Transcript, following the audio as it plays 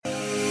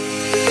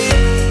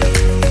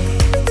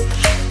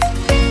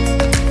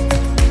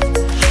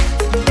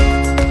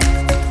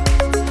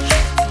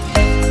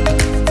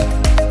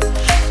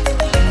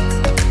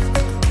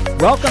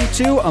Welcome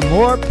to A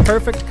More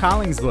Perfect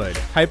Collingswood,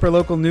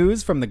 hyperlocal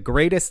news from the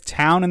greatest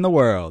town in the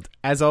world.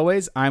 As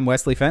always, I'm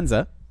Wesley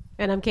Fenza.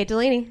 And I'm Kate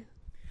Delaney.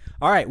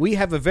 All right, we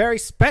have a very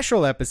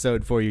special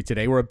episode for you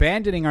today. We're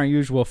abandoning our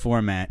usual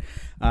format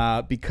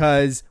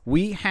because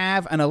we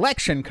have an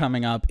election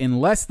coming up in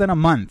less than a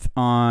month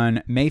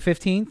on May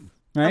 15th,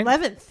 right?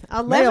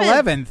 11th. May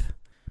 11th.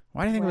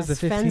 Why do you think it was the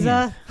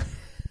 15th?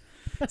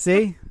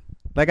 See?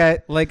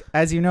 Like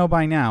as you know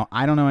by now,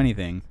 I don't know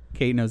anything.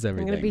 Kate knows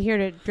everything. I'm going to be here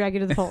to drag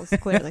you to the polls,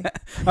 clearly.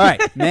 All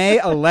right, May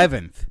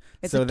 11th.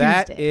 So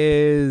that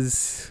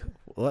is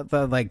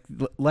like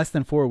less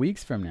than 4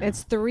 weeks from now.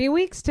 It's 3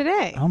 weeks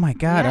today. Oh my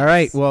God! Yes. All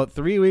right, well,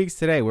 3 weeks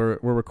today. We're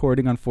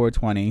recording on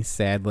 420.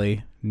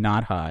 Sadly,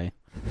 not high.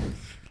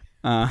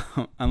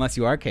 Unless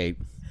you are Kate.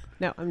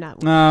 No, I'm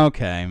not.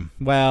 Okay.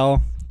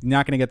 Well,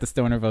 not going to get the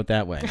stoner vote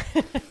that way.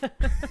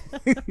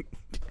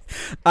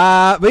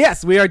 But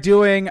yes, we are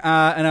doing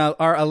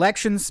our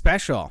election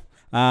special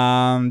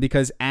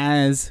because,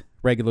 as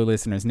regular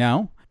listeners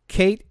know,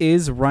 Kate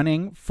is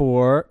running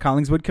for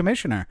Collingswood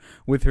Commissioner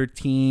with her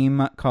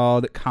team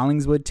called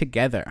Collingswood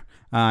Together.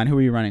 And who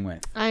are you running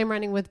with? I am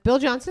running with Bill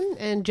Johnson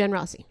and Jen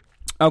Rossi.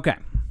 Okay.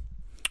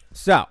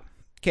 So,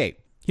 Kate,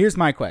 here's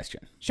my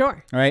question.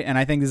 Sure. All right. And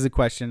I think this is a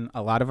question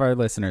a lot of our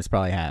listeners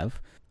probably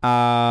have.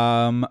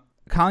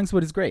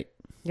 Collingswood is great.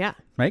 Yeah.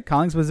 Right?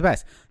 Collingswood is the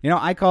best. You know,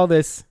 I call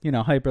this,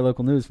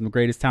 hyper-local news from the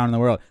greatest town in the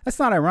world. That's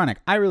not ironic.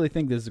 I really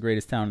think this is the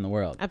greatest town in the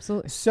world.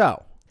 Absolutely.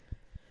 So,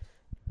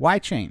 why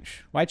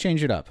change? Why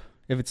change it up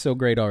if it's so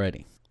great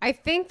already? I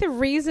think the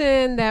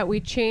reason that we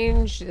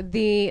changed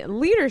the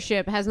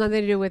leadership has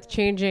nothing to do with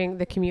changing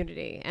the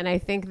community. And I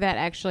think that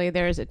actually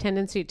there's a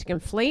tendency to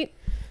conflate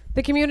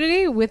the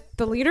community with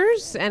the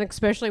leaders, and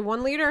especially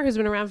one leader who's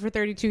been around for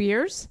 32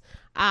 years.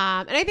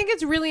 And I think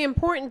it's really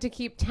important to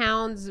keep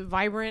towns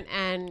vibrant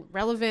and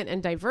relevant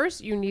and diverse.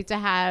 You need to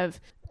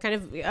have kind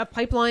of a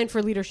pipeline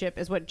for leadership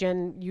is what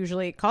Jen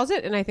usually calls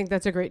it. And I think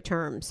that's a great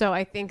term. So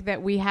I think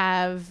that we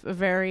have a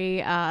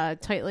very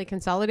tightly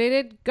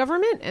consolidated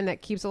government, and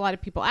that keeps a lot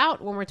of people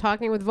out when we're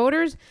talking with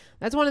voters.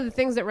 That's one of the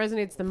things that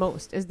resonates the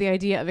most is the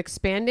idea of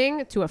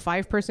expanding to a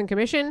 5-person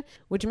commission,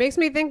 which makes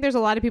me think there's a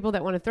lot of people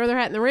that want to throw their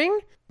hat in the ring,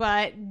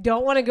 but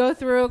don't want to go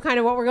through kind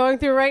of what we're going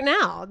through right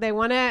now. They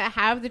want to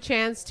have the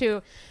chance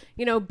to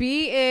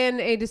be in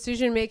a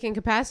decision-making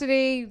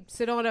capacity,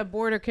 sit on a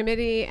board or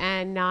committee,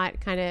 and not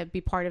kind of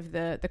be part of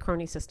the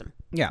crony system.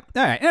 Yeah.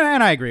 All right.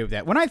 And I agree with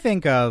that. When I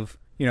think of,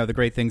 the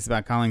great things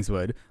about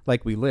Collingswood,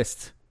 like we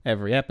list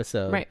every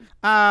episode, right.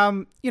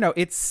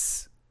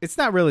 It's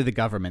not really the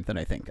government that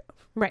I think of.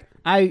 Right.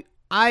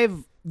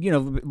 I've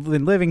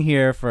been living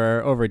here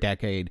for over a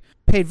decade,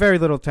 paid very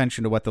little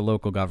attention to what the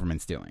local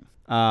government's doing.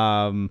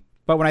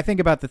 But when I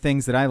think about the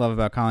things that I love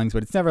about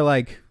Collingswood, it's never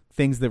like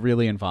things that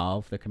really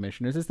involve the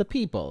commissioners. It's the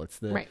people, it's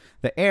the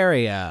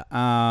area,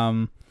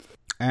 and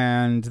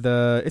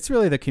it's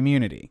really the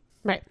community.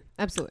 Right.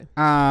 Absolutely.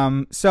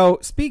 So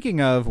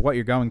speaking of what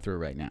you're going through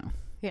right now,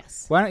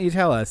 yes, why don't you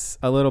tell us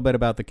a little bit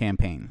about the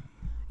campaign?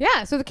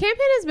 Yeah, so the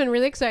campaign has been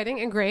really exciting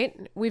and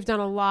great. We've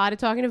done a lot of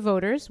talking to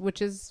voters,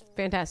 which is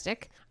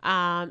fantastic,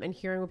 and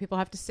hearing what people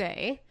have to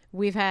say.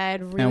 We've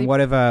had really... And what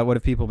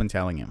have people been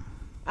telling you?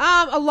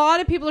 A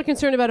lot of people are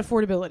concerned about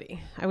affordability.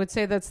 I would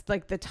say that's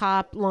like the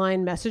top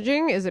line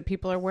messaging is that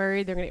people are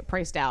worried they're going to get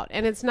priced out.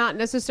 And it's not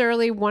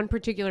necessarily one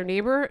particular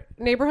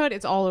neighborhood.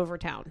 It's all over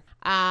town.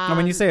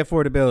 When you say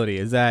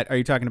affordability, are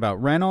you talking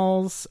about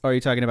rentals? Or are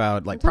you talking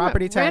about like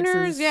property taxes?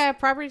 Renters, yeah,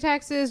 property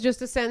taxes,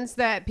 just a sense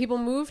that people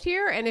moved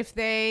here. And if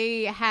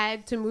they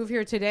had to move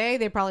here today,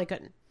 they probably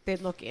couldn't.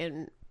 They'd look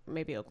in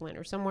maybe Oakland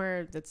or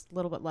somewhere that's a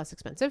little bit less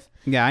expensive.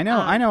 Yeah, I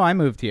know. I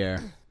moved here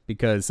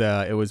because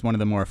it was one of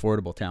the more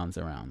affordable towns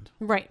around.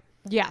 Right.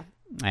 Yeah.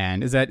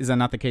 And is that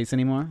not the case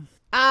anymore?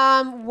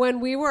 When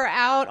we were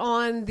out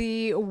on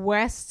the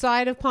west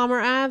side of Palmer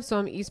Ave, so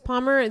I'm East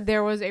Palmer,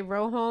 there was a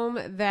row home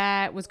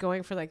that was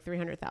going for like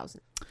 $300,000.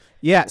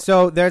 Yeah.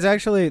 So there's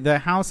actually the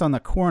house on the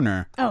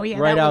corner. Oh yeah,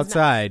 right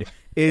outside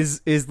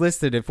is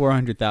listed at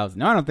 $400,000.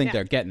 No, I don't think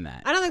they're getting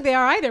that. I don't think they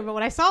are either. But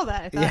when I saw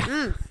that, I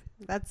thought,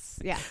 that's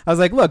I was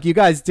like, look, you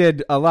guys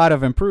did a lot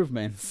of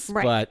improvements,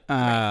 right.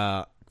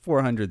 But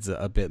 400's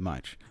a bit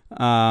much.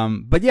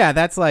 But yeah,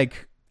 that's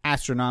like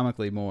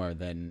astronomically more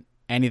than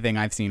anything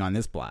I've seen on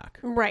this block.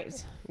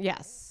 Right.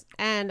 Yes.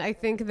 And I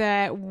think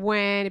that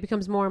when it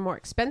becomes more and more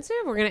expensive,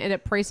 we're going to end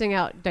up pricing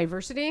out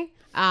diversity.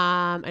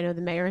 I know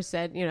the mayor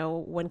said,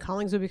 when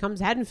Collingswood becomes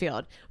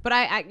Haddonfield, but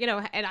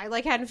and I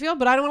like Haddonfield,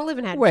 but I don't want to live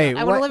in Haddonfield.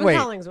 I want to live in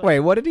Collingswood.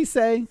 Wait, what did he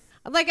say?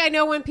 Like, I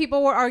know when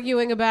people were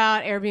arguing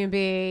about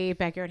Airbnb,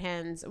 backyard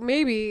hens,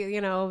 maybe,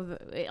 on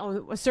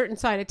a certain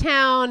side of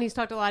town, he's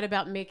talked a lot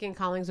about making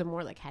Collingswood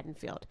more like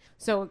Haddonfield.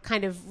 So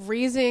kind of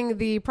raising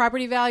the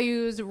property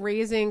values,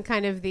 raising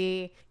kind of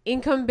the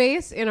income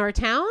base in our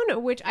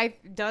town, which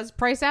does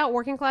price out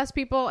working class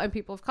people and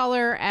people of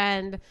color.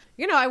 And,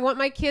 I want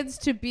my kids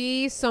to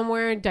be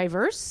somewhere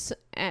diverse.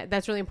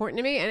 That's really important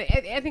to me. And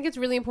I think it's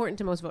really important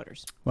to most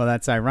voters. Well,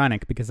 that's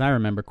ironic because I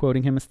remember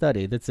quoting him a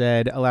study that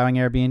said allowing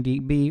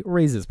Airbnb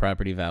raises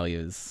property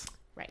values.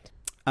 Right.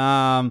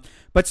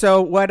 But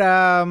so what?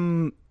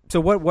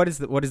 What is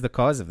the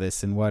cause of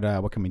this, and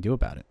what can we do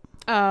about it?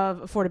 Of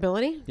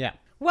affordability? Yeah.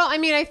 Well, I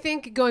mean, I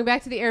think going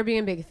back to the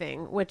Airbnb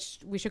thing, which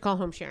we should call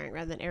home sharing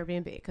rather than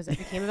Airbnb because it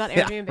became about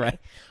Airbnb. Right.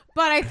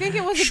 But I think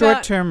it was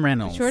short-term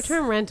rentals,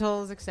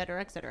 et cetera,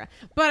 et cetera.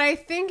 But I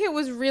think it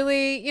was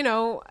really,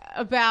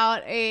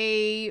 about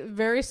a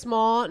very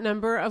small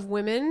number of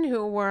women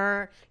who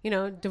were,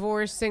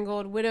 divorced,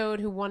 singled,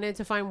 widowed, who wanted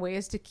to find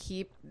ways to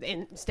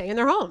stay in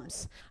their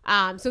homes.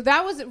 So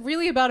that was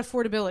really about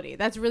affordability.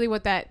 That's really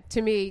what that,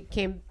 to me,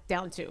 came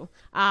down to.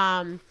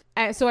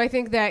 So I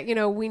think that,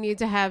 we need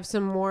to have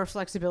some more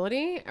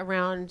flexibility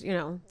around,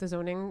 the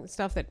zoning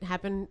stuff that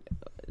happened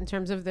in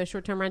terms of the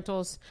short-term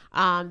rentals.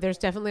 There's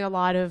definitely a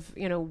lot of,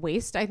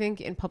 waste, I think,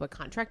 in public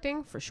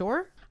contracting for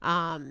sure.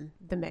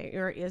 The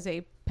mayor is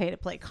a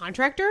pay-to-play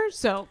contractor,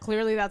 so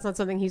clearly that's not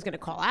something he's going to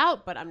call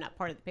out, but I'm not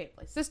part of the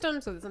pay-to-play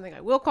system, so that's something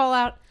I will call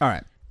out. All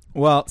right.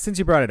 Well, since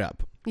you brought it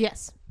up.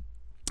 Yes.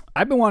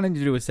 I've been wanting to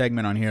do a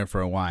segment on here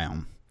for a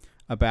while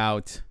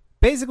about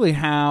basically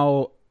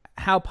how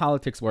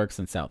politics works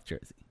in South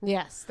Jersey.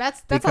 Yes,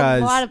 that's a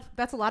lot of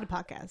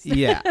podcasts.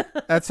 Yeah,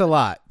 that's a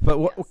lot. But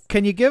Yes.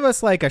 Can you give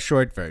us like a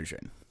short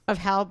version of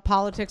how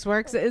politics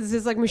works? Is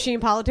this like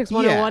machine politics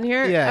 101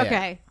 here? Yeah.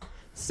 Okay.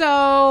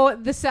 So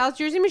the South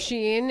Jersey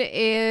machine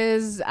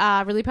is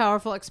really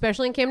powerful,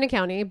 especially in Camden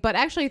County, but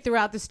actually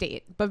throughout the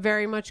state, but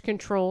very much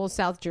controls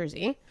South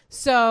Jersey.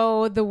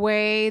 So the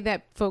way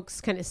that folks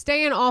kind of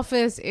stay in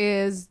office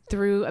is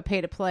through a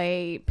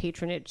pay-to-play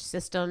patronage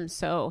system.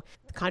 So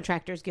the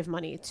contractors give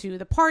money to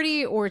the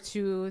party or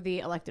to the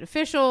elected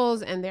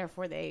officials, and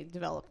therefore they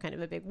develop kind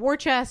of a big war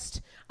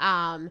chest.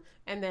 And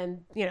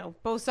then,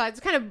 both sides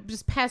kind of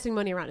just passing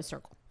money around a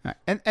circle. Right.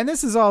 And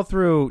this is all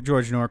through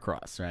George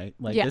Norcross, right?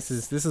 Like yes.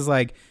 this is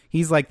like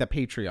he's like the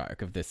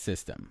patriarch of this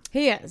system.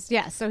 He is,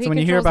 yes. So he when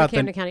controls you hear about the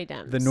Camden County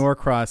Dems. the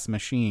Norcross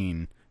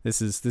machine, this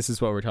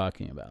is what we're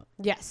talking about.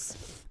 Yes.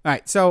 All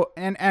right. So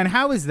and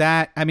how is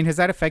that? I mean, has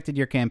that affected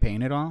your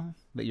campaign at all?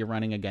 That you're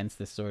running against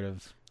this sort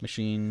of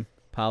machine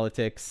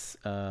politics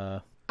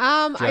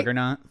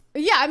juggernaut?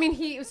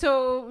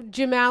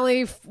 Jim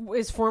Alley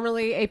is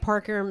formerly a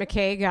Parker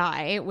McKay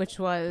guy, which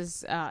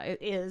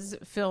is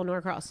Phil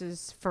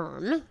Norcross's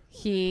firm.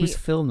 Who's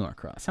Phil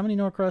Norcross? How many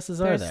Norcrosses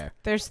are there?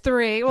 There's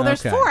 3. Well,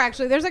 there's 4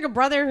 actually. There's like a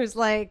brother who's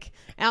like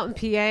out in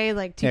PA,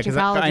 like teaching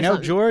college. I know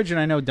George and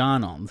I know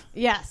Donald.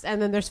 Yes,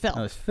 and then there's Phil.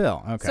 Oh, it's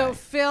Phil. Okay. So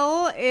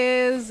Phil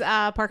is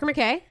Parker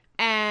McKay,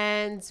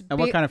 and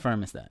what kind of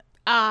firm is that?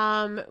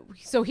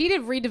 So he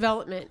did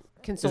redevelopment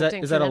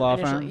consulting. Is that a law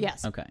initially. firm?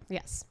 Yes. Okay.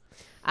 Yes.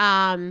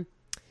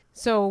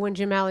 So when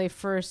Jim Alley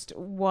first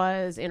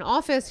was in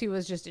office, he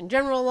was just in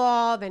general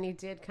law. Then he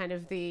did kind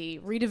of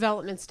the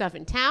redevelopment stuff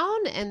in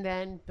town and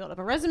then built up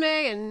a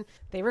resume, and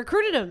they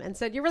recruited him and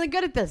said, "You're really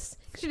good at this.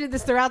 You should do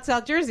this throughout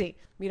South Jersey.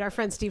 Meet our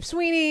friend Steve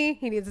Sweeney.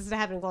 He needs this to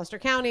happen in Gloucester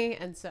County."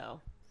 And so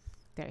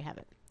there you have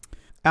it.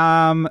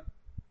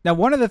 Now,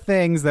 one of the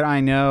things that I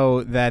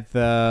know that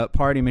the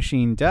party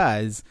machine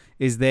does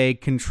is they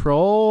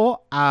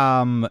control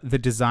the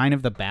design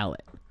of the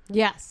ballot.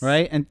 Yes.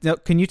 Right? And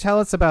can you tell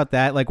us about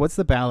that? Like, what's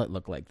the ballot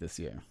look like this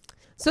year?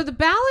 So the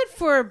ballot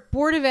for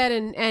Board of Ed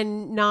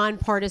and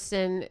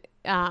nonpartisan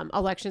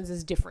elections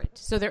is different.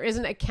 So there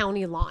isn't a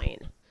county line.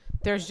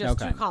 There's just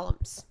 2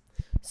 columns.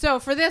 So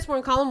for this, we're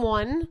in column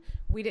 1.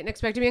 We didn't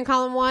expect to be in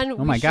column 1.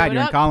 Oh my God,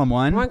 you're in column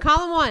 1? We're in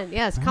column 1.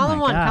 Yes, column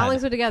 1.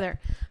 Columns are together.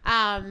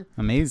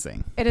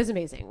 Amazing. It is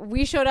amazing.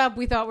 We showed up.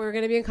 We thought we were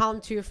going to be in column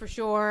 2 for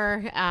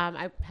sure.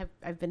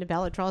 I've been to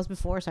ballot draws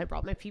before, so I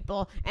brought my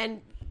people.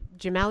 And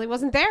Jim Alley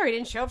wasn't there. He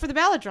didn't show up for the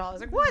ballot draw. I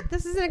was like, what?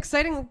 This is an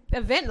exciting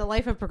event in the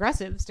life of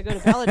progressives to go to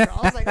ballot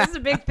draws. Like, this is a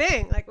big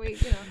thing. Like,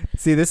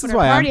 See, this is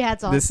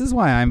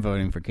why I'm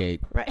voting for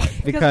Kate. Right.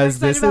 Because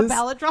we're excited about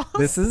ballot draws.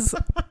 This is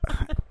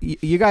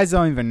you guys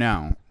don't even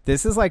know.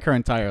 This is like her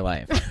entire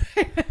life.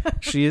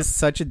 She is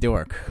such a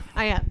dork.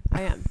 I am.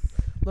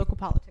 Local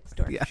politics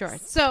dork. Yes. Sure.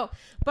 So,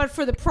 but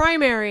for the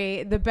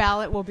primary, the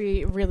ballot will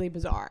be really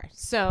bizarre.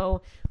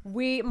 So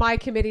my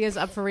committee is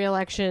up for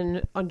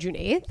re-election on June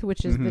 8th,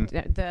 which is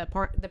the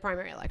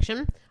primary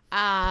election.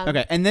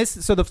 Okay, and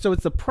so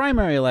it's the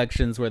primary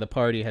elections where the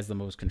party has the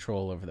most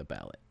control over the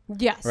ballot.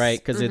 Yes, right,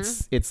 because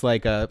it's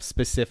like a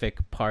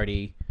specific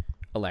party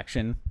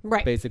election,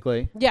 right?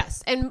 Basically,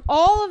 yes, and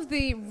all of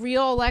the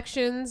real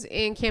elections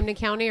in Camden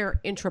County are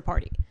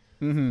intra-party.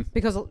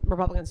 Because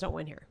Republicans don't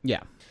win here. Yeah.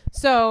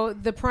 So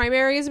the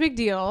primary is a big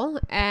deal,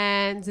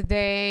 and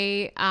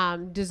they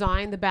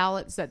design the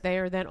ballots that they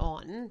are then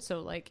on.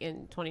 So like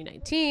in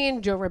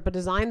 2019, Joe Ripa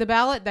designed the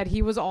ballot that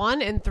he was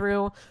on and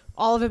threw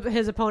all of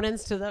his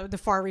opponents to the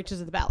far reaches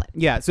of the ballot.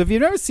 Yeah, so if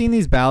you've never seen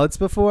these ballots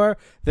before,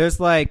 there's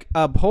like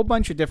a whole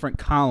bunch of different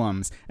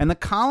columns, and the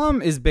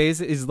column is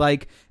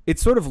like,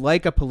 it's sort of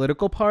like a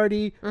political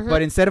party,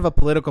 but instead of a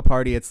political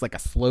party, it's like a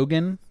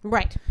slogan.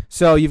 Right.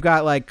 So you've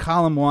got like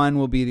column 1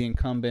 will be the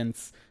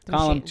incumbents,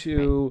 column machine,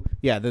 2, right.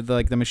 Yeah,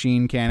 the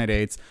machine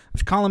candidates.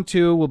 Column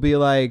 2 will be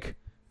like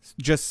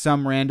just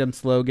some random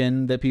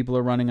slogan that people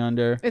are running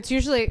under. It's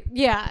usually,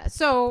 yeah.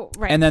 So,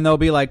 right. And then there'll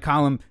be like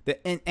column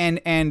and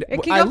it can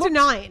go up to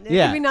 9. It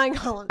can be 9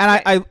 columns.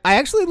 And right. I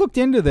actually looked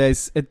into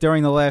this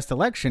during the last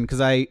election because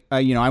I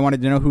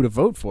wanted to know who to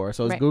vote for.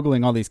 So I was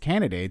Googling all these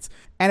candidates,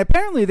 and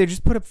apparently they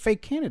just put up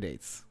fake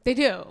candidates. They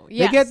do.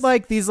 Yes. They get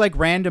like these like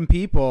random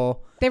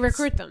people. They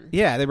recruit them.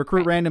 Yeah, they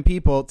recruit random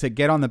people to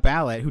get on the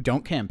ballot who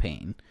don't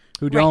campaign.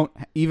 Who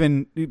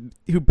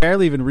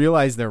barely even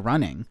realize they're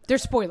running. They're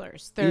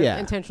spoilers. They're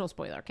intentional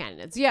spoiler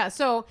candidates. Yeah.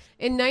 So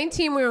in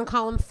 19, we were in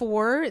column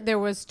 4. There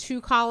was 2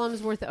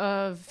 columns worth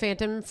of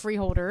phantom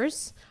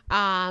freeholders.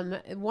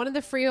 One of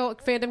the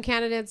phantom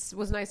candidates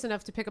was nice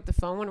enough to pick up the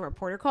phone when a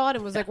reporter called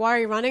and was like, "Why are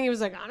you running?" He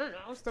was like, "I don't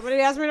know. Somebody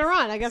asked me to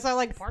run. I guess I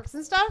like parks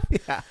and stuff."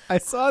 Yeah, I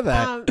saw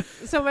that.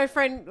 So my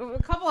friend,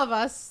 a couple of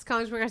us,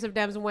 College Progressive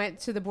Dems, went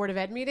to the Board of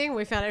Ed meeting.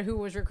 We found out who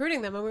was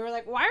recruiting them, and we were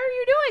like, "Why are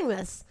you doing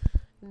this?"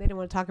 And they didn't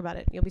want to talk about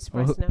it. You'll be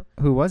surprised to know.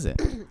 Who was it?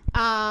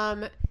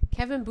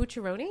 Kevin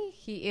Bucciaroni.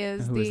 He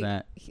is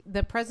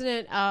the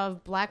president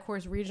of Black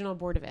Horse Regional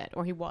Board of Ed,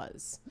 or he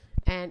was.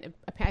 And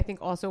I think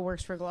also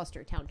works for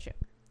Gloucester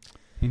Township.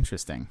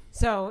 Interesting.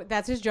 So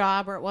that's his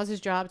job, or it was his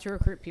job, to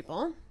recruit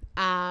people.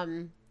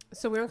 So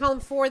we were in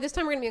column 4. This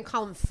time we're going to be in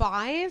column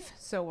 5.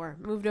 So we're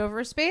moved over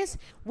a space.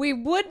 We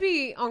should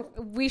be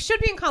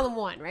in column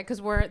 1, right?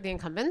 Because we're the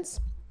incumbents.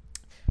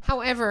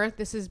 However,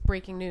 this is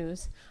breaking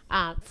news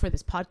for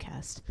this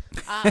podcast.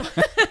 I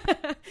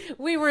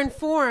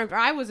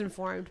was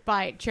informed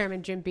by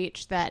Chairman Jim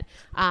Beach that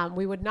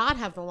we would not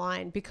have the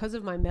line because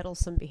of my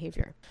meddlesome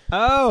behavior.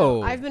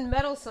 Oh. So I've been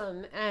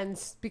meddlesome, and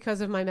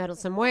because of my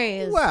meddlesome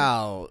ways,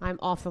 I'm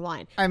off the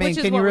line. I mean,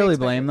 can you really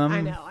blame them?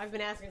 I know. I've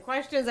been asking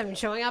questions. I've been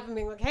showing up and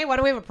being like, "Hey, why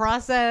don't we have a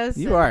process?"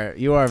 You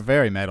are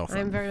very meddlesome.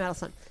 I'm very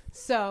meddlesome.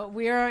 So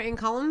we are in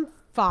column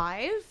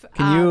 5.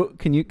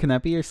 Can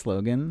that be your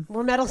slogan?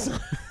 We're meddlesome.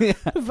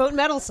 Vote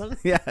meddlesome.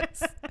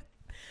 Yes.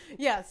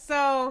 Yeah.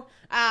 So,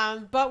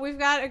 but we've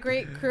got a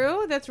great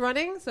crew that's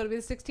running. So it'll be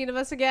the 16 of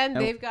us again.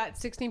 They've got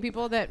 16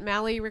 people that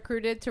Mally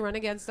recruited to run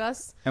against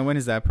us. And when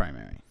is that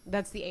primary?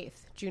 That's the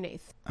 8th, June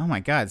 8th. Oh my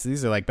God. So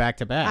these are like back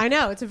to back. I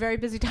know. It's a very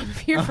busy time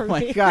of year for me. Oh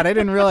my God. I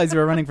didn't realize you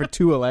were running for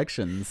 2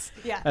 elections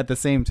at the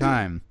same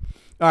time.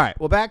 All right.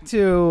 Well, back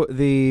to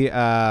the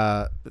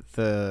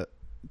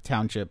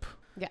township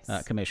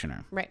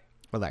commissioner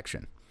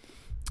election.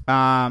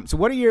 So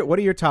what are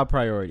your top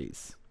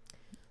priorities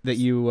that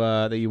you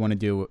want to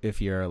do if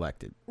you're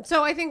elected?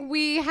 So I think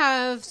we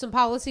have some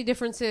policy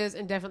differences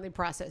and definitely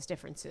process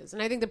differences.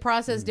 And I think the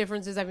process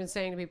differences, I've been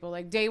saying to people,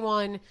 like day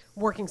 1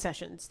 working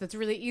sessions. That's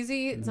really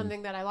easy. It's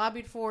something that I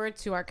lobbied for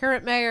to our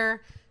current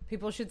mayor.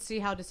 People should see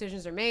how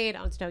decisions are made.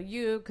 I'll tell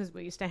you because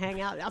we used to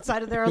hang out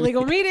outside of their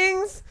illegal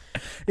meetings.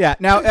 Yeah.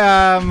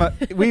 Now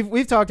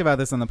we've talked about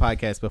this on the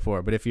podcast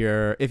before, but if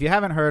you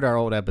haven't heard our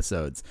old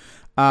episodes,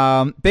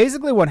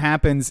 basically what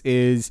happens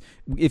is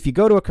if you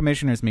go to a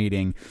commissioner's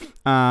meeting,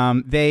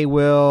 they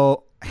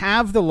will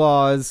have the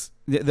laws,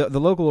 the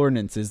local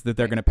ordinances that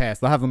they're going to pass.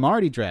 They'll have them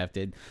already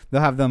drafted. They'll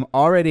have them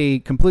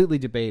already completely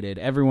debated.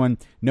 Everyone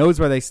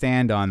knows where they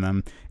stand on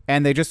them,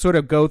 and they just sort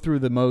of go through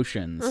the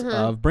motions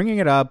of bringing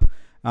it up.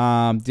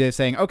 Just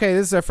saying, okay,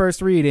 this is our first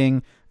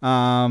reading,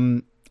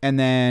 and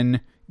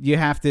then you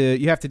have to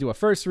do a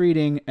first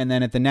reading, and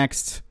then at the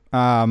next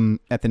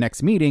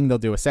meeting they'll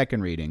do a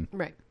second reading.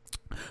 Right.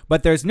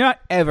 But there's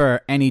not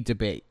ever any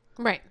debate.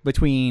 Right.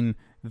 Between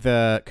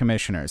the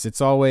commissioners.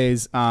 It's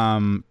always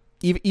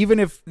even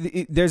if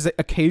there's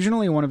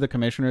occasionally one of the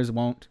commissioners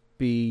won't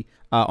be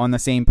on the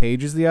same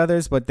page as the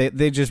others, but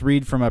they just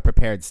read from a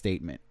prepared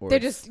statement. Or they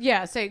just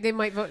say they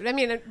might vote. I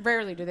mean,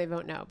 rarely do they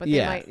vote no, but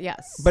they might.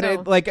 Yes,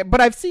 but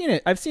but I've seen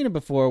it. I've seen it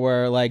before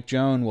where like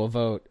Joan will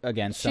vote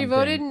against. She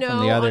voted no from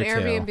the other on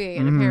Airbnb,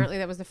 and apparently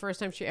that was the first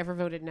time she ever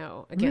voted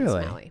no against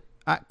Mally.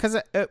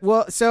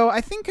 So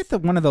I think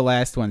at one of the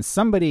last ones,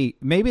 somebody,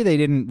 maybe they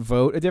didn't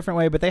vote a different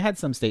way, but they had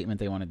some statement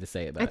they wanted to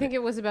say about it. I think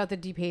it was about the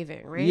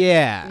depaving, right?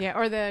 Yeah. Yeah,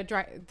 or the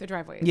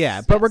driveways. Yeah,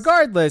 but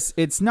regardless,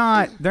 it's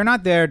not, they're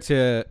not there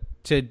to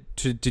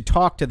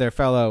talk to their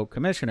fellow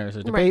commissioners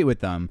or debate with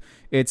them.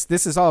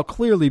 This has all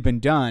clearly been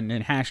done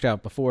and hashed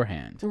out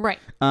beforehand. Right.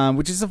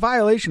 Which is a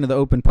violation of the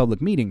Open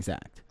Public Meetings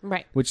Act.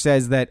 Right. Which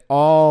says that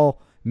all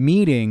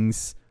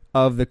meetings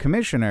of the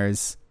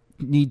commissioners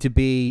need to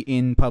be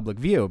in public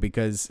view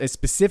because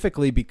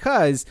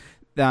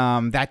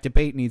that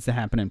debate needs to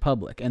happen in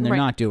public, and they're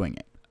not doing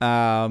it.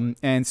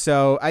 And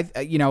so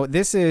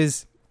this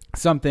is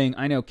something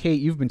I know,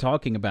 Kate, you've been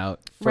talking about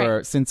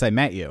since I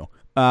met you.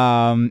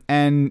 And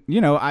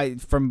I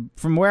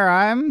from where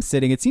I'm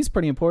sitting, it seems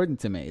pretty important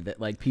to me that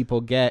like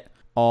people get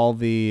all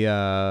the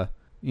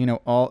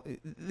all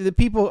the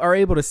people are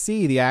able to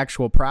see the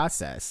actual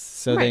process,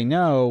 so they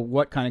know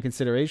what kind of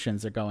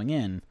considerations are going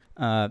in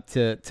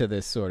to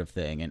this sort of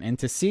thing, and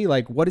to see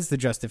like what is the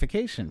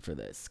justification for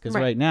this, because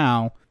right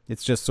now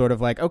it's just sort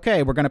of like,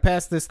 okay, we're going to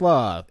pass this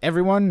law,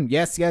 everyone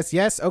yes,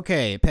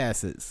 okay, it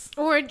passes.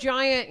 Or a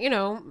giant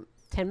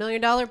 $10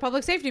 million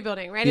public safety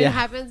building, right? Yeah. It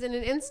happens in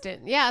an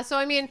instant. Yeah. So,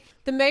 I mean,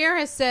 the mayor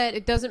has said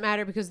it doesn't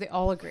matter because they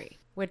all agree.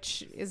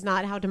 which is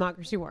not how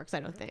democracy works, I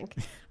don't think.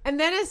 And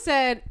then it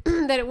said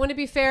that it wouldn't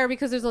be fair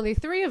because there's only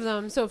 3 of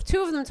them. So if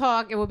 2 of them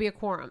talk, it will be a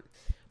quorum.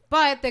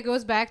 But that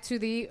goes back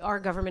to our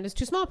government is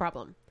too small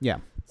problem. Yeah.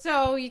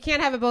 So you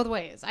can't have it both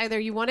ways. Either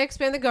you want to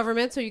expand the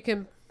government so you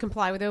can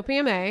comply with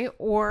OPMA,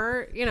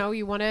 or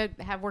you want to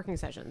have working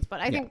sessions. But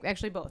I think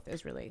actually both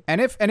is really.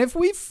 And if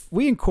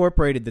we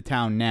incorporated the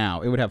town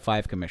now, it would have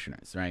 5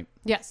 commissioners, right?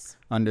 Yes.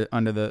 Under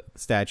the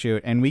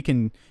statute, and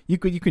you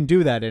can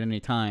do that at any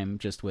time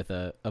just with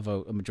a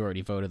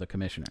majority vote of the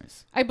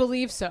commissioners. I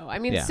believe so. I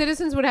mean,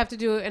 citizens would have to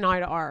do an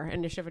I-to-R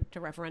initiative to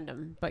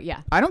referendum, but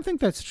yeah. I don't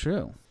think that's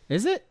true.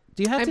 Is it?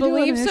 Do you have to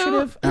believe do an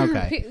initiative? So.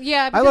 Okay.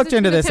 Yeah. I looked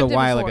into this a attempted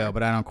while before. ago,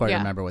 but I don't quite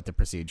remember what the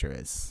procedure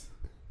is.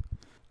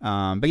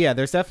 But yeah,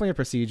 there's definitely a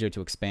procedure to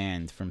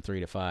expand from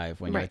 3 to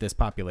 5 when you're at this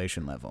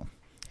population level.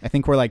 I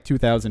think we're like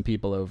 2,000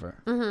 people over.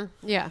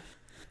 Mm-hmm. Yeah.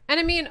 And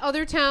I mean,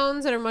 other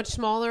towns that are much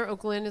smaller,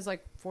 Oakland is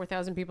like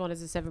 4,000 people and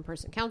is a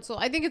 7-person council.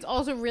 I think it's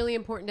also really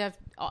important to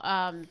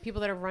have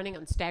people that are running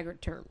on staggered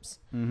terms.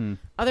 Mm-hmm.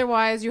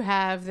 Otherwise, you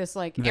have this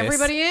like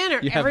everybody in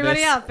or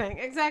everybody out thing.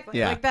 Exactly.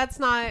 Yeah. Like that's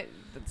not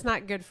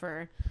good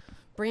for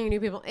bringing new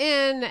people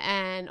in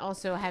and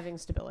also having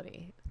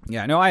stability.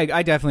 Yeah, no,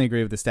 I definitely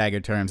agree with the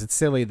staggered terms. It's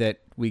silly that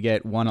we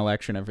get one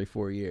election every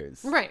 4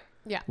 years. Right.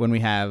 Yeah. When we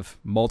have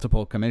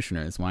multiple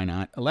commissioners, why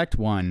not elect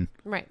one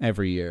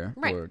every year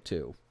or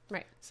 2?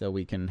 Right. So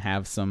we can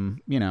have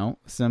some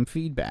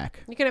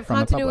feedback. You can have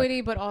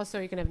continuity, but also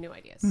you can have new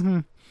ideas. Mm-hmm.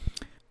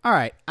 All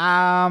right.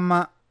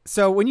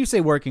 So when you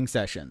say working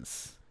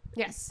sessions,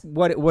 yes.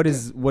 What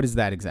is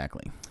that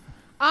exactly?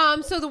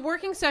 So the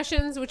working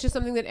sessions, which is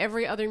something that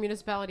every other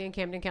municipality in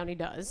Camden County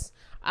does,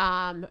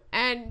 and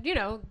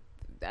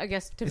I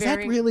guess is that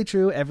really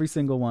true? Every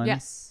single one?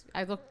 Yes.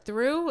 I looked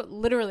through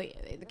literally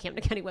the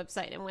Camden County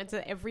website and went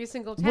to every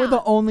single town. We're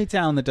the only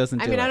town that doesn't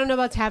do it. I don't know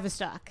about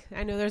Tavistock.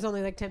 I know there's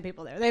only like 10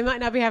 people there. They might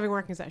not be having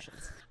working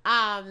sessions.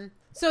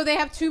 So they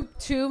have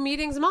two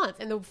meetings a month.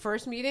 And the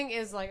first meeting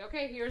is like,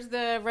 okay, here's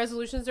the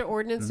resolutions or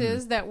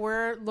ordinances that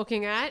we're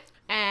looking at.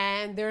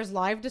 And there's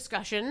live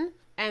discussion.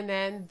 And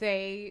then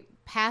they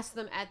pass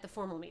them at the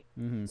formal meeting.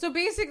 Mm-hmm. So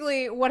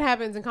basically what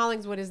happens in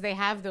Collingswood is they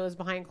have those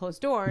behind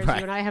closed doors. Right.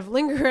 You and I have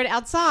lingered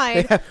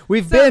outside.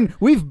 We've been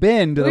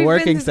to the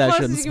working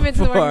sessions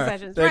before.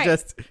 They're right.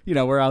 just,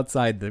 we're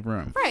outside the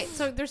room. Right.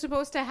 So they're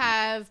supposed to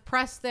have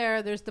press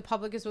there. The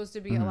public is supposed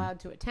to be allowed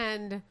to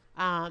attend.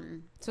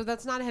 So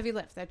that's not a heavy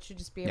lift. That should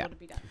just be able to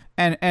be done.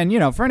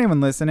 And for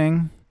anyone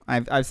listening,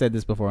 I've said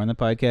this before on the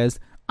podcast,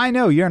 I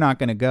know you're not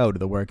going to go to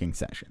the working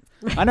sessions.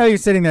 Right. I know you're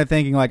sitting there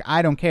thinking like,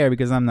 I don't care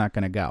because I'm not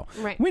going to go.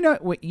 Right. We know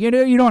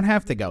you don't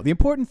have to go. The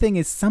important thing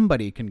is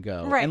somebody can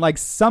go, right. and like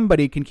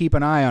somebody can keep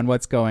an eye on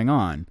what's going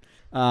on.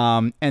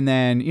 And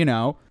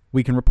then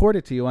we can report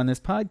it to you on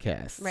this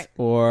podcast, right.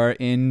 or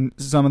in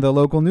some of the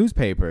local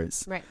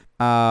newspapers. Right.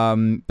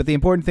 But the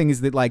important thing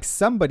is that like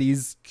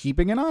somebody's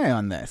keeping an eye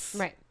on this.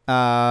 Right.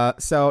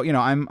 So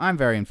I'm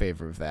very in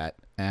favor of that.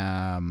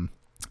 And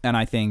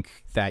I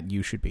think that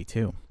you should be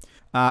too.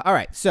 All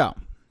right, so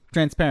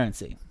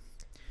transparency.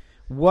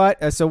 So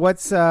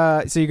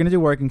you're going to do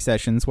working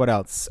sessions. What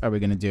else are we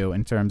going to do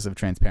in terms of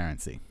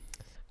transparency?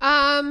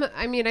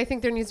 I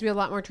think there needs to be a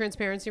lot more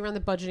transparency around the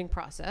budgeting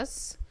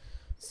process.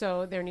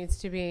 So there needs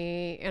to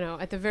be,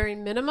 at the very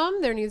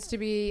minimum, there needs to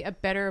be a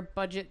better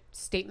budget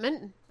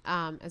statement.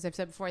 As I've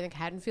said before, I think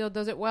Haddonfield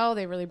does it well.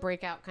 They really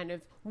break out kind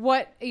of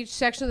what each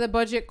section of the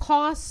budget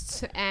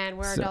costs and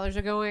where our dollars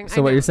are going.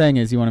 So what you're saying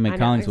is you want to make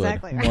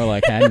Collingswood more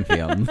like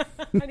Haddonfield.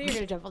 I knew you were going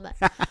to jump on that.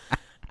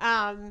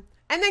 And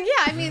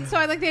then, so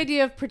I like the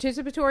idea of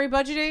participatory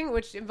budgeting,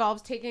 which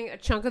involves taking a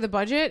chunk of the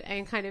budget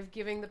and kind of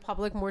giving the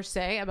public more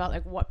say about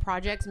like what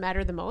projects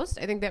matter the most.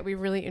 I think that would be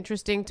really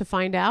interesting to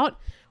find out,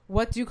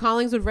 what do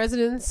Collingswood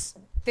residents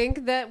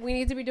think that we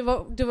need to be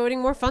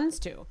devoting more funds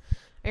to?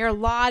 I hear a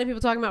lot of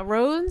people talking about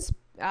roads,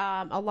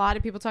 a lot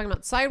of people talking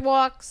about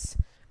sidewalks.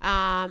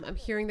 I'm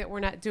hearing that we're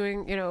not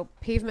doing,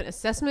 pavement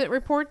assessment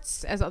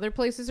reports as other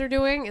places are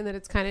doing, and that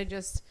it's kind of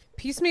just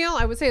piecemeal.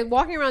 I would say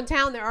walking around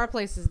town, there are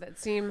places that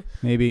seem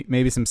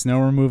maybe some snow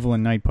removal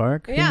in Knight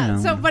Park. Yeah.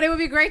 So, but it would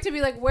be great to be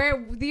like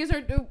where these are.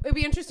 It'd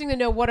be interesting to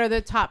know what are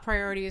the top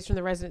priorities from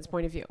the residents'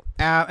 point of view.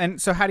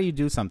 And so, how do you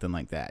do something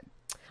like that?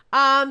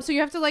 So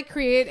you have to like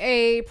create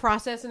a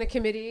process and a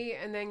committee,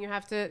 and then you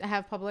have to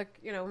have public,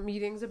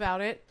 meetings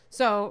about it.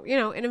 So,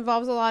 it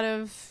involves a lot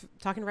of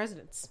talking to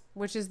residents,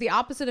 which is the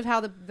opposite of how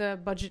the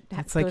budget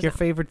It's like your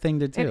favorite thing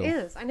to do. It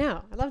is. I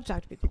know. I love to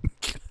talk to people.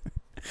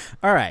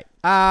 All right.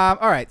 All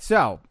right.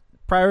 So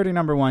priority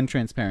number 1,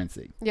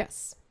 transparency.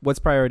 Yes. What's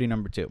priority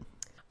number 2?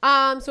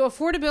 So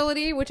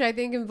affordability, which I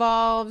think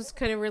involves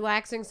kind of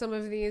relaxing some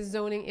of these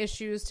zoning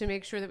issues to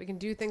make sure that we can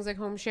do things like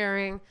home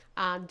sharing.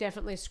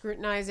 Definitely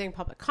scrutinizing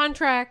public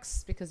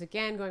contracts, because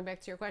again, going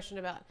back to your question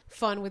about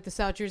fun with the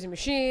South Jersey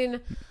machine,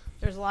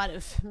 there's a lot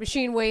of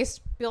machine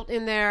waste built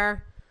in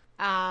there.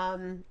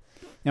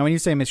 Now, when you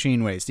say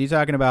machine waste, are you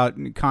talking about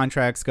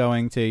contracts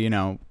going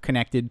to,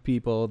 connected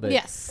people that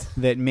yes,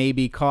 that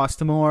maybe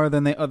cost more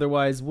than they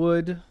otherwise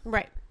would?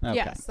 Right. Okay.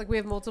 Yes, like we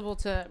have multiple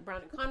to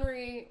Brown and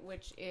Connery,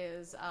 which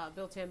is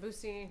Bill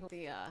Tambusi,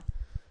 the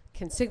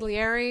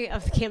consigliere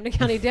of the Camden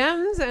County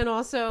Dems, and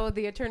also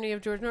the attorney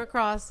of George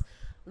Norcross.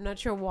 I'm not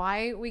sure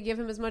why we give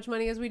him as much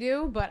money as we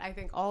do, but I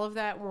think all of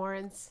that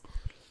warrants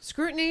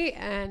scrutiny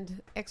and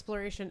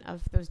exploration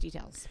of those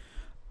details.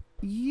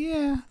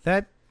 Yeah,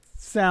 that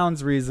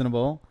sounds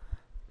reasonable.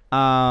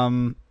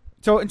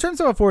 So in terms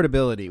of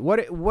affordability,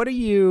 what are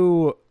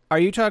you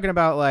talking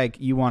about? Like,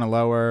 you want to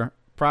lower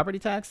property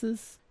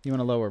taxes? You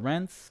want to lower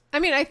rents? I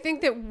mean, I think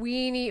that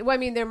we need, well, I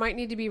mean, there might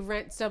need to be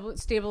rent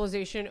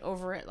stabilization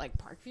over at like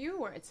Parkview,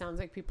 where it sounds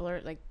like people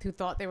are like, who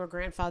thought they were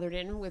grandfathered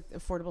in with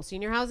affordable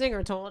senior housing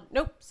are told,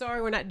 nope,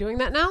 sorry, we're not doing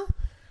that now.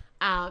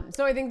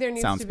 So I think there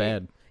needs Sounds to be,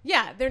 bad.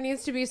 yeah, there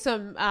needs to be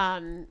some,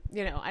 I'm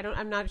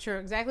not sure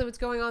exactly what's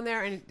going on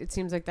there. And it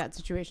seems like that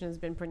situation has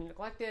been pretty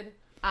neglected.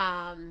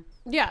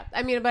 Yeah,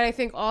 I mean, but I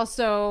think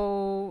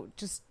also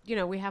just,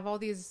 we have all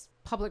these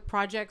public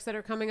projects that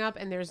are coming up,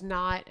 and there's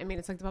not, I mean,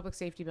 it's like the public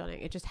safety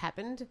building. It just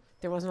happened.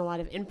 There wasn't a lot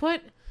of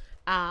input.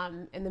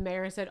 And the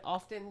mayor said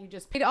often you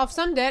just paid off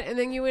some debt and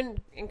then you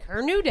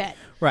incur new debt.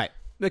 Right.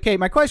 Okay,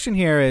 my question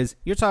here is,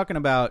 you're talking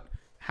about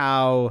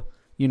how,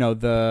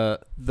 the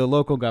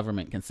local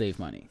government can save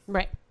money.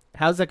 Right.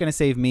 How's that going to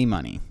save me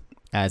money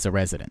as a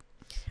resident?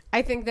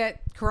 I think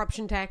that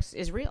corruption tax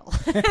is real.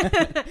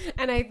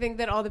 And I think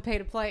that all the pay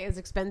to play is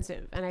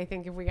expensive. And I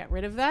think if we got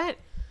rid of that,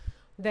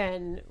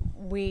 then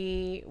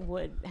we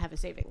would have a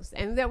savings,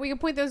 and that we could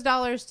point those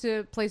dollars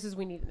to places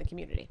we need in the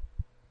community.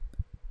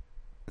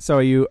 So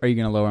are you going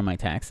to lower my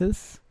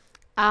taxes?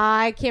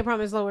 I can't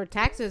promise lower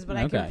taxes, but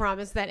I Okay. can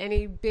promise that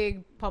any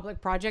big public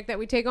project that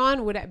we take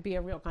on would be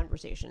a real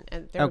conversation,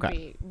 and there would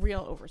be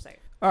real oversight.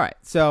 All right.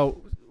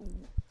 So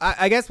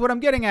I guess what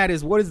I'm getting at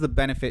is, what is the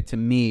benefit to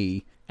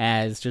me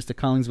as just a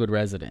Collingswood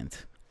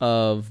resident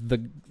of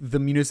the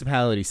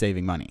municipality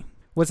saving money?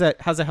 How's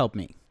that help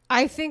me?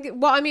 I think,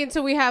 well, I mean,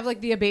 so we have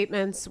like the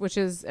abatements, which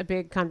is a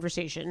big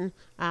conversation,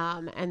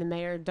 and the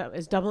mayor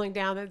is doubling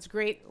down. That's a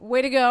great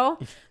way to go.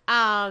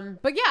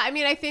 But yeah, I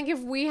mean, I think if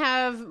we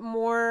have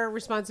more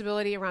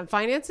responsibility around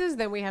finances,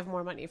 then we have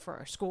more money for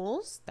our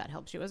schools. That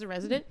helps you as a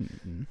resident.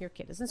 Mm-hmm. Your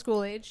kid isn't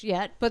school age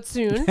yet, but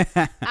soon.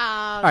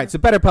 All right, so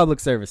better public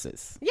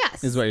services.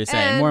 Yes. Is what you're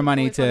saying. And more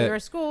money to our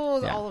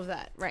schools, all of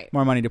that, right.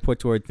 More money to put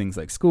toward things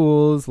like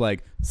schools,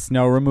 like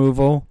snow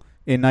removal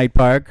in Knight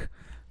Park.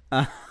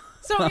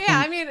 So, yeah,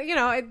 I mean,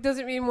 it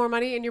doesn't mean more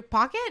money in your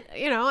pocket.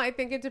 I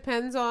think it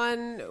depends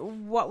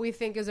on what we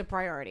think is a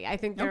priority. I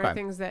think there are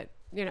things that,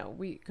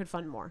 we could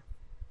fund more.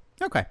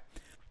 Okay.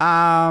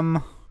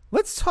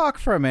 Let's talk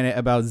for a minute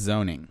about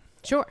zoning.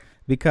 Sure.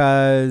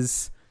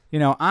 Because,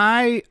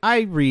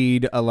 I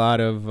read a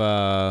lot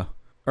of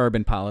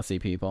urban policy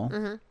people.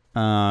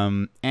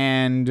 Mm-hmm.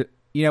 And,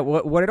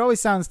 what it always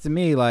sounds to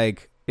me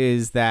like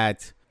is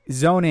that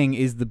zoning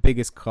is the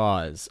biggest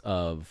cause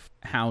of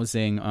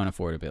housing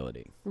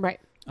unaffordability. Right.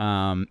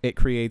 It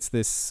creates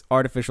this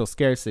artificial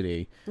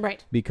scarcity.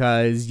 Right.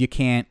 Because you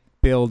can't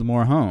build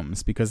more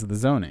homes because of the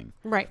zoning.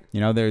 Right.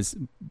 There's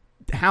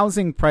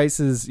housing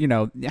prices,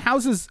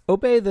 houses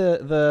obey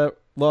the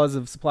laws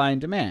of supply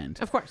and demand.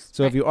 Of course.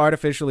 So if you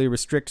artificially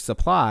restrict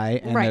supply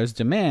and there's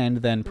demand,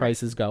 then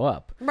prices go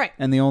up. Right.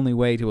 And the only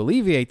way to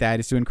alleviate that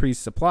is to increase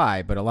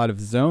supply. But a lot of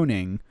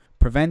zoning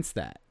prevents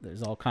that.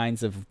 There's all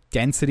kinds of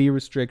density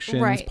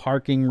restrictions,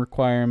 parking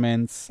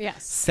requirements,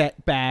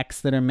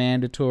 setbacks that are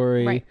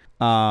mandatory,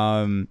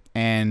 and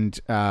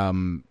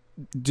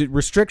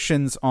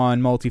restrictions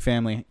on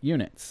multifamily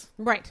units.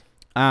 Right.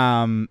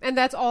 And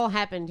that's all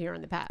happened here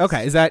in the past.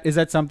 Okay, is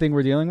that something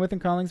we're dealing with in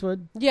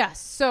Collingswood? Yes.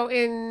 So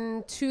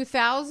in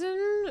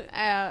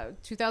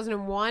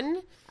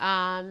 2001,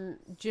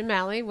 Jim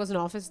Malley was in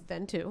office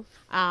then too,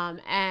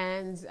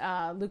 and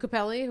Lou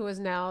Capelli, who is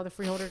now the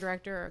freeholder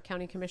director or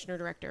county commissioner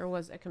director,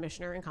 was a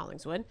commissioner in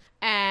Collingswood,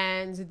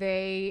 and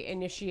they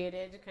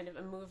initiated kind of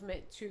a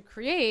movement to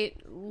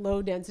create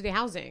low density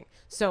housing.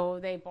 So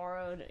they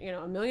borrowed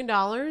 $1 million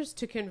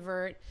to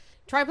convert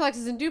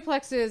triplexes and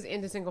duplexes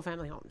into single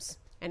family homes.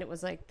 And it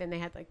was like, then they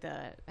had like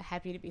the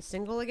Happy to Be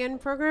Single Again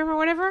program or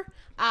whatever,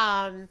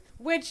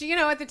 which,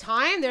 at the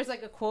time, there's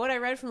like a quote I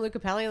read from Lou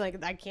Capelli,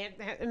 like, I can't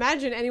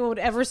imagine anyone would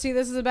ever see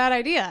this as a bad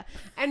idea.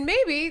 And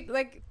maybe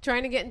like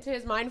trying to get into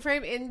his mind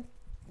frame in,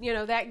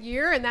 that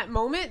year and that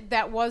moment,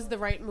 that was the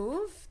right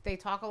move. They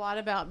talk a lot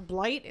about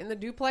blight in the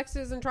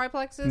duplexes and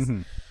triplexes.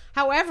 Mm-hmm.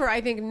 However,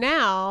 I think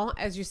now,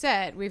 as you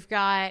said, we've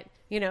got,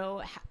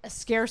 a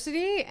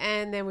scarcity,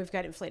 and then we've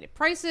got inflated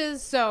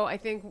prices. So I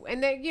think,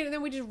 and then,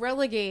 then we just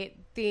relegate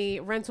the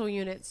rental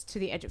units to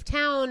the edge of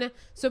town.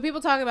 So people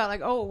talk about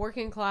like, oh,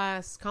 working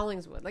class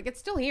Collingswood, like it's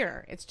still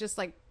here. It's just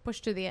like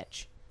pushed to the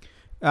edge.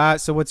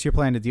 So what's your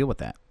plan to deal with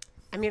that?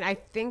 I mean, I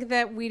think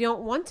that we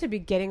don't want to be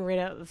getting rid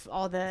of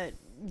all the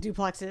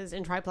duplexes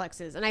and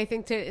triplexes. And I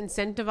think to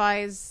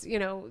incentivize,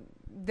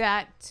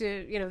 that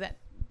to, that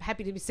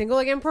Happy to Be Single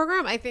Again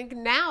program, I think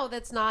now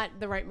that's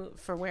not the right move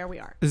for where we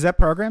are. Is that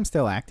program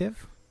still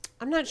active?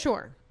 I'm not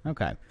sure.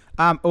 Okay.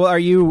 Well, are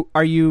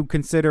you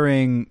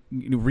considering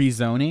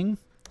rezoning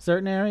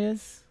certain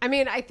areas? I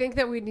mean, I think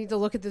that we need to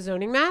look at the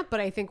zoning map, but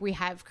I think we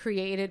have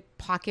created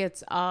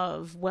pockets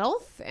of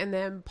wealth and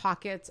then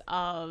pockets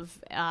of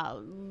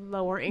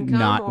lower income,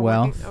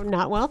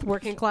 not wealth,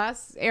 working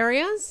class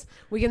areas.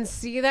 We can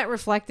see that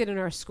reflected in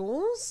our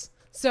schools.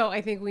 So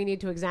I think we need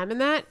to examine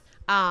that.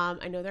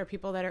 I know there are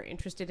people that are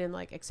interested in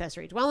like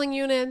accessory dwelling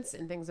units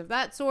and things of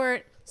that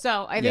sort.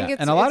 So I think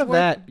it's, and a lot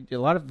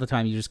of the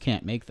time you just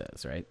can't make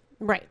those, right?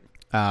 Right.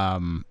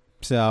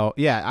 So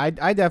yeah,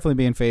 I definitely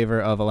be in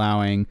favor of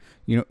allowing,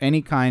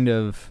 any kind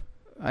of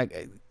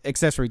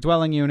accessory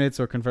dwelling units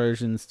or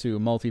conversions to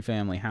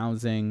multifamily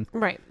housing.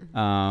 Right.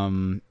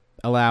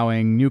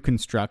 Allowing new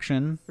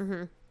construction,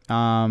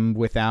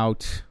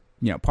 without,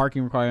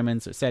 parking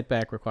requirements or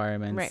setback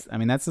requirements. Right. I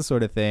mean, that's the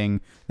sort of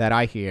thing that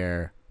I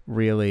hear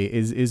really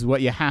is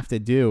what you have to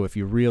do if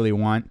you really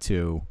want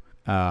to,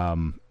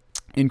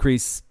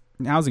 increase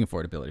housing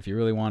affordability. If you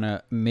really want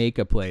to make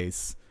a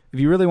place, if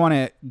you really want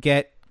to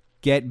get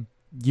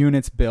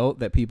units built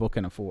that people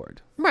can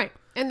afford. Right.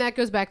 And that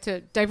goes back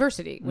to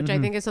diversity, which I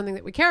think is something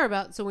that we care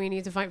about. So we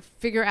need to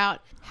figure out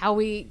how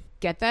we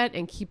get that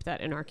and keep that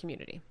in our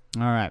community.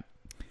 All right.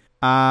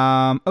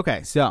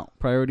 Okay. So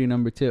priority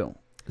number 2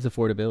 is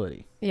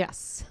affordability.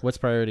 Yes. What's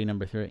priority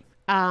number 3?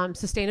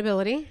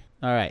 Sustainability.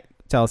 All right.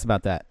 Tell us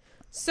about that.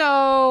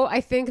 So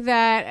I think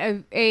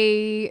that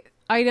a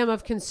item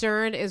of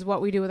concern is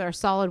what we do with our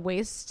solid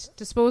waste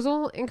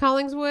disposal in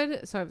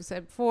Collingswood. So I've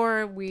said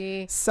before,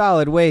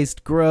 solid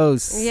waste,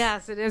 gross.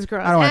 Yes, it is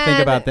gross. I don't want to think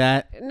about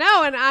that.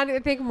 No, and I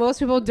think most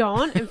people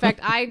don't. In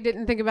fact, I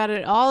didn't think about it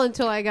at all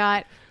until I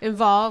got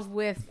involved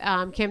with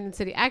Camden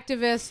City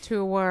activists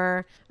who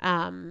were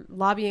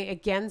lobbying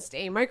against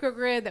a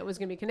microgrid that was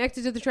going to be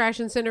connected to the trash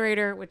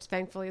incinerator, which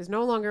thankfully is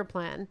no longer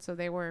planned. So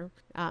they were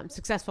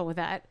successful with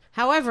that.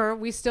 However,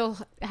 we still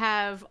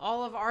have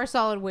all of our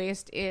solid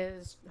waste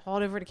is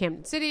hauled over to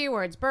Camden City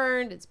where it's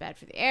burned. It's bad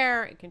for the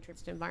air. It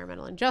contributes to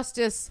environmental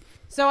injustice.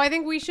 So I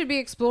think we should be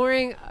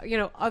exploring,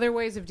 other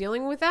ways of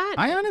dealing with that.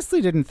 I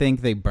honestly didn't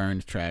think they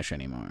burned trash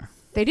anymore.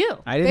 They do.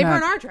 They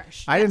burn our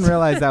trash. I didn't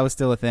realize that was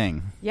still a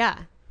thing. Yeah.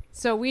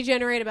 So we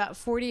generate about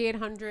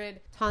 4,800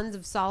 tons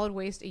of solid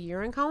waste a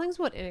year in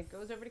Collingswood, and it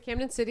goes over to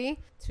Camden City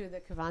to the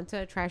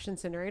Cavanta trash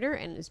incinerator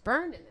and is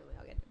burned, and then we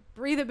all get to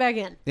breathe it back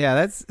in.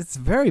 Yeah, it's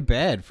very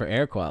bad for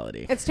air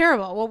quality. It's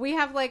terrible. Well, we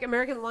have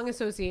American Lung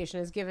Association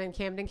has given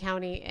Camden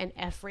County an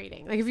F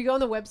rating. If you go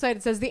on the website,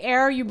 it says the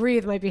air you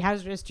breathe might be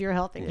hazardous to your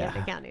health in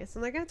Camden County.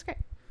 So I'm that's great.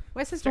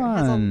 My sister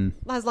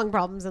has lung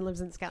problems and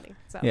lives in this county.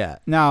 So yeah.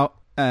 Now,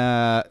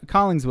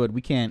 Collingswood,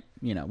 we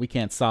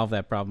can't solve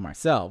that problem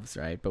ourselves,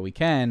 right? But we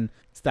can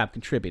stop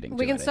contributing.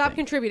 We can stop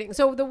contributing.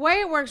 So the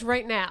way it works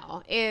right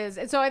now is,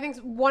 and so I think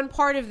one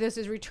part of this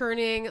is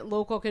returning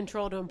local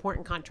control to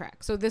important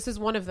contracts. So this is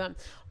one of them.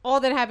 All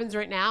that happens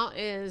right now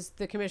is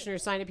the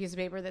commissioners sign a piece of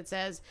paper that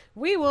says,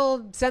 we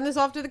will send this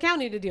off to the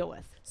county to deal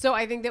with. So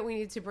I think that we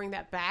need to bring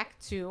that back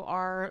to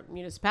our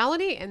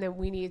municipality, and then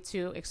we need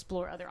to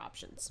explore other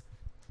options.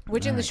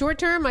 Which in the short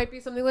term might be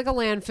something like a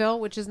landfill,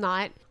 which is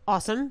not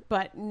awesome,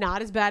 but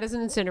not as bad as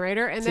an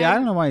incinerator. And I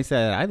don't know why you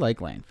said that. I like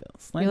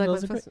landfills.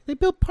 Landfills are great. They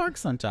build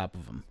parks on top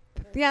of them.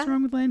 Yeah. What's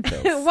wrong with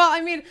landfills? Well,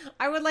 I mean,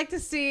 I would like to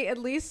see at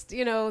least,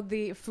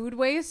 the food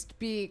waste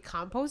be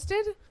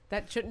composted.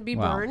 That shouldn't be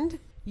burned.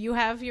 You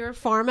have your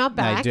farm out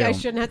back. I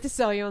shouldn't have to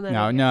sell you on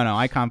that. No.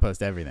 I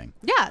compost everything.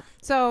 Yeah.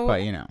 So,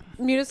 but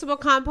municipal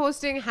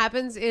composting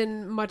happens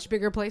in much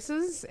bigger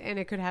places, and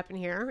it could happen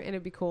here. And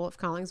it'd be cool if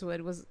Collingswood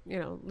was,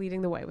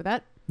 leading the way with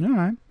that. All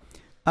right.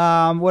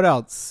 What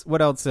else?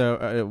 What else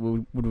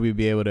would we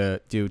be able to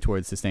do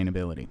towards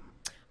sustainability?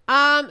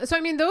 So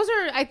I mean, those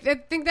are. I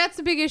think that's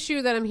the big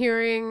issue that I'm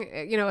hearing.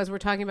 As we're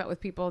talking about with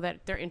people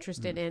that they're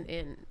interested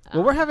in.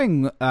 Well, we're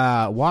having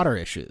water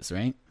issues,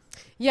 right?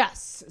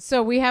 Yes.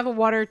 So we have a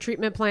water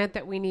treatment plant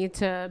that we need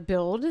to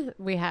build.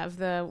 We have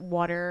the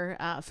water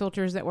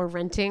filters that we're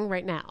renting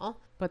right now,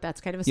 but that's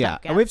kind of a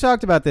stopgap. Yeah, we've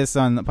talked about this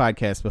on the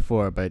podcast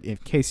before, but in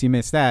case you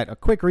missed that, a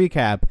quick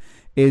recap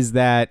is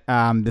that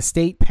the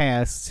state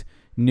passed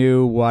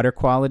new water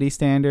quality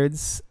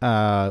standards,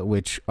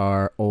 which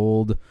are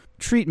old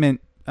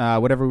treatment.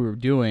 Whatever we were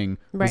doing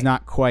was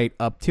not quite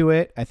up to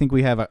it. I think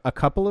we have a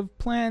couple of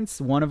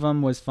plants. One of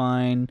them was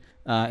fine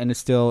and is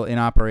still in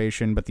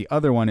operation, but the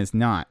other one is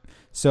not.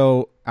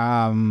 So,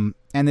 and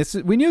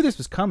we knew this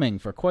was coming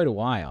for quite a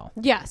while.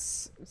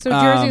 Yes. So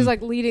Jersey's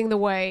leading the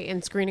way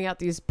in screening out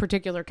these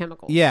particular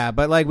chemicals. Yeah,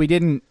 but we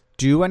didn't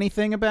do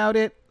anything about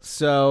it.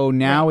 So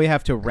now we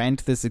have to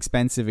rent this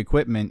expensive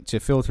equipment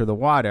to filter the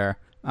water.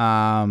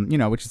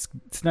 Which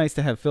it's nice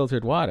to have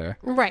filtered water.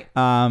 Right.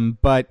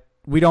 But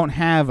we don't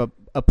have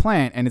a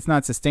plant, and it's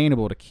not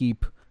sustainable to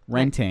keep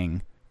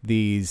renting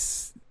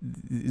this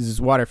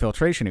water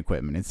filtration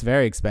equipment. It's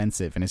very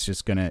expensive, and it's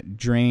just going to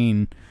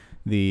drain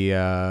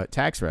the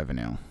tax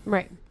revenue.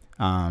 Right.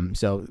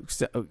 So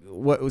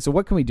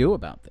what can we do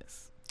about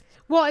this?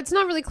 Well, it's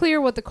not really clear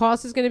what the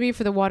cost is going to be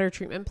for the water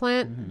treatment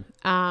plant.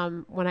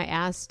 Mm-hmm. When I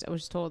asked, I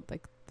was told the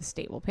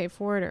state will pay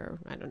for it, or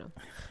I don't know.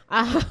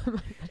 I'm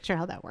not sure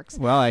how that works.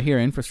 Well, I hear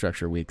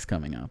infrastructure week's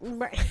coming up.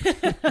 Right.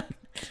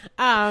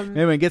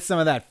 Maybe we can get some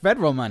of that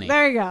federal money.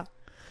 There you go.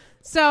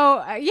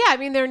 So, yeah, I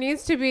mean, there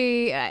needs to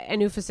be a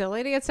new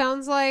facility, it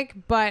sounds like.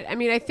 But, I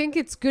mean, I think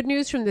it's good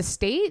news from the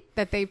state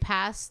that they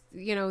passed,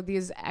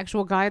 these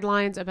actual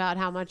guidelines about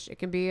how much it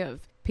can be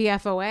of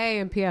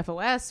PFOA and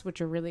PFOS, which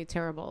are really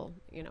terrible,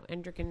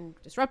 endocrine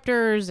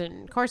disruptors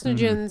and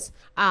carcinogens.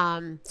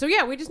 So,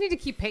 yeah, we just need to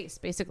keep pace,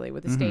 basically,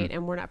 with the state,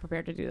 and we're not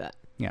prepared to do that.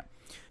 Yeah.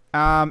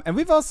 And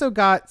we've also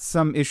got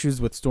some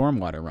issues with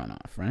stormwater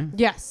runoff, right?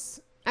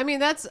 Yes. I mean,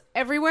 that's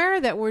everywhere,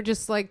 that we're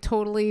just like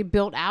totally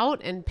built out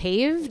and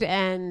paved,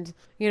 and,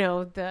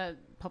 the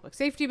public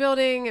safety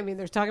building. I mean,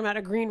 there's talking about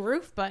a green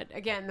roof, but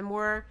again, the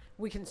more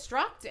we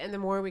construct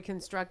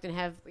and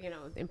have,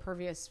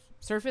 impervious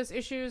surface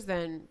issues,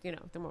 then,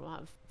 the more we'll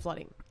have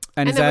flooding.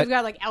 And then we've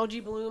got like algae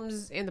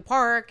blooms in the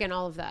park and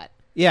all of that.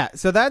 Yeah.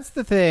 So that's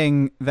the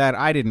thing that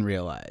I didn't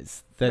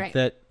realize, that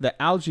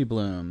the algae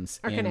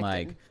blooms are in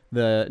connected. like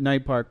the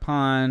Knight Park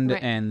Pond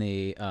and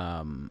the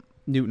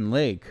Newton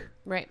Lake.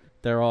 Right.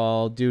 They're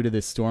all due to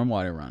this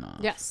stormwater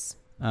runoff. Yes.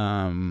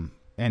 And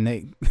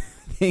they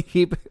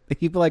keep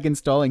like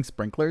installing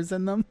sprinklers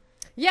in them.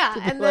 Yeah,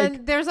 and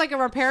then there's like a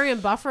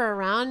riparian buffer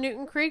around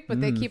Newton Creek, but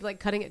they keep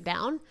like cutting it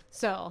down.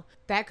 So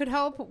that could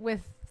help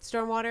with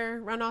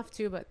stormwater runoff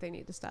too, but they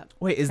need to stop.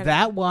 Wait, is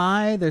that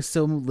why there's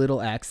so little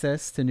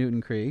access to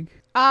Newton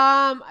Creek?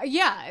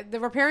 Yeah, the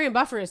riparian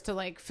buffer is to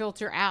like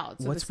filter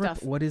out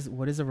stuff. What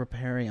is a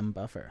riparian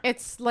buffer?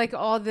 It's like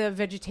all the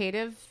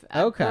vegetative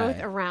growth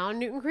around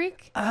Newton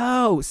Creek.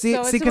 Oh, see,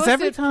 because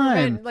every time,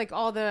 prevent, like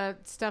all the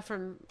stuff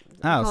from.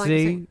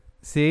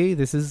 See,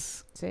 this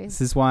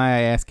is why I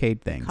ask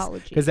Kate things.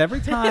 Because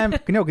every time,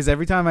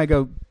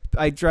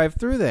 I drive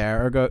through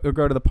there or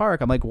go to the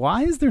park, I'm like,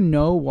 why is there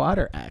no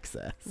water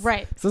access?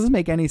 Right. This doesn't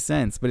make any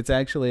sense, but it's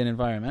actually an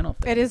environmental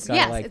thing. It is.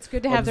 Yes, it's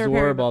good to have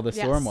absorb all the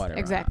stormwater.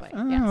 Exactly.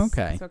 Oh, yes.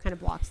 okay. So it kind of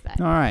blocks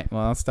that. All right.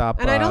 Well, I'll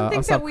stop. And I don't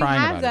think that we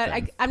have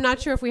that. I'm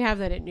not sure if we have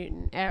that at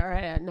Newton or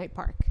at Knight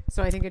Park.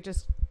 So I think it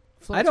just.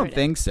 I don't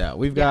think so.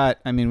 We've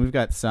got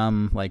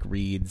some like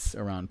reeds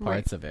around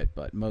parts of it,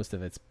 but most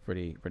of it's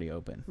pretty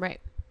open. Right.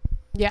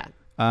 Yeah.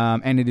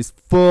 And it is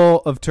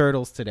full of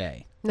turtles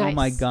today. Nice. Oh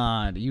my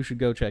God. You should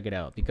go check it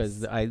out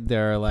because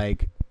there are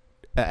like,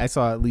 I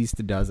saw at least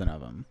a dozen of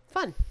them.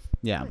 Fun.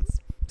 Yeah. Nice.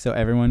 So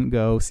everyone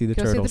go see the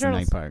turtles in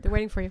Knight Park. They're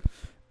waiting for you.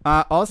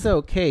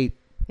 Also, Kate,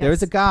 there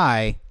was a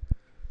guy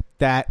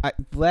that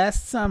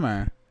last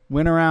summer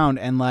went around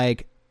and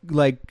like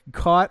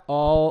caught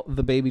all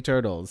the baby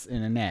turtles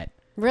in a net.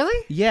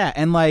 Really? Yeah,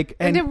 and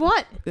did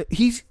what?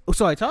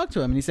 So I talked to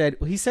him and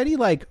he said he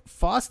like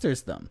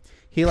fosters them.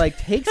 He like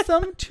takes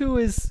them to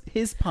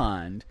his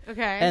pond.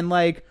 Okay. And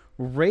like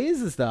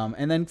raises them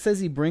and then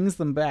says he brings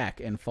them back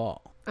in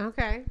fall.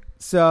 Okay.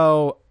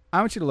 So I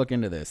want you to look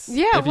into this.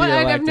 Yeah,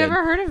 I've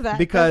never heard of that.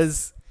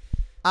 Because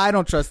I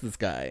don't trust this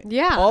guy.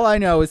 Yeah. All I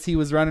know is he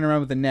was running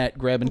around with a net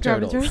grabbing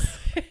turtles.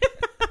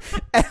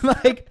 And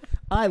like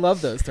I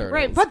love those turtles.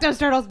 Right, put those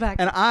turtles back.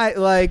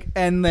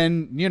 And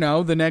then,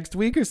 the next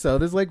week or so,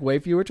 there's like way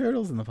fewer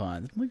turtles in the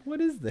pond. I'm like,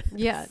 what is this?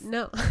 Yeah,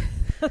 no.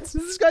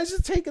 This guy's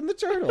just taking the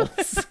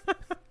turtles.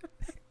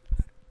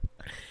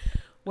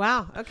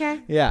 Wow.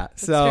 Okay. Yeah.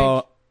 That's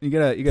so you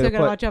gotta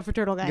watch out for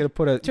turtle guy. You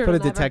gotta put a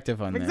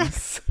detective on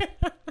this.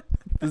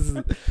 This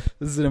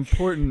is an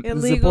important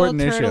illegal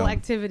turtle issue.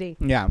 Activity.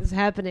 Yeah, is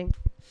happening.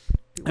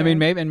 I mean,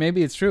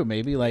 maybe it's true.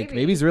 Maybe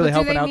he's really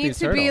helping out these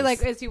turtles. Be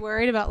like, is he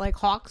worried about like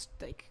hawks?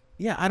 Like,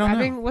 yeah, I don't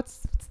know.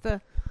 What's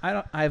the?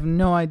 I have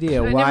no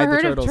idea I've why never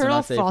heard the turtles of turtle are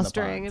not safe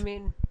fostering. in the pond. I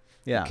mean,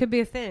 yeah, it could be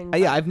a thing.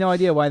 Yeah, I have no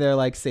idea why they're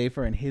like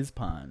safer in his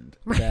pond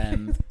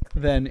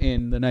than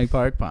in the Knight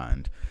Park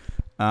pond.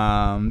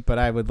 But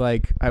I would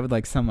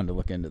like someone to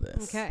look into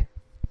this. Okay.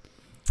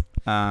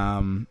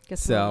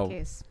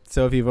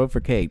 So if you vote for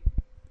Kate,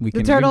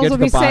 the turtles will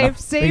be safe.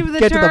 Save the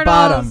turtles. Get to the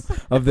bottom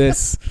of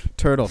this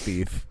turtle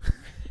thief.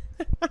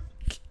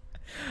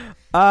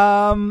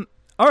 All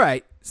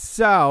right.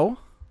 So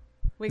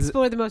we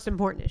explored the most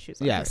important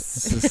issues. Yes.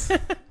 This is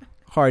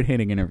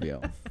hard-hitting interview.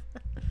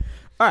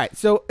 All right.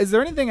 So is there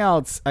anything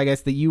else, I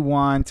guess, that you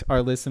want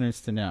our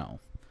listeners to know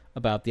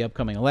about the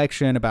upcoming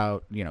election,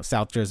 about,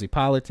 South Jersey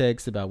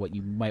politics, about what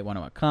you might want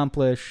to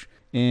accomplish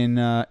in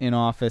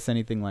office,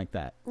 anything like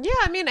that? Yeah,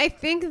 I mean, I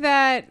think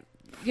that,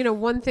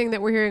 one thing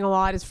that we're hearing a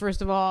lot is,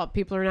 first of all,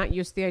 people are not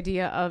used to the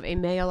idea of a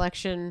May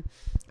election.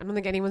 I don't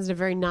think anyone's in a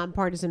very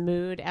nonpartisan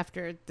mood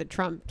after the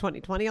Trump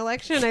 2020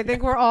 election. I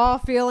think we're all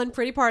feeling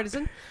pretty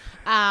partisan.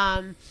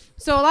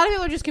 So a lot of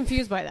people are just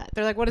confused by that.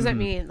 They're like, what does that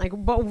mean? Like,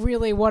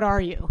 what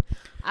are you?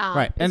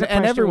 Right. And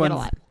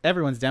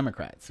everyone's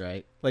Democrats,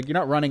 right? Like, you're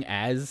not running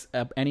as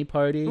any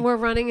party. We're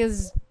running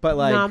as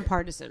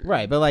nonpartisan.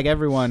 Right. But like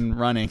everyone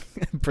running,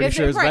 I'm pretty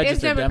sure is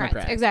registered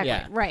Democrat. Exactly.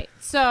 Yeah. Right.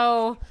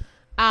 So,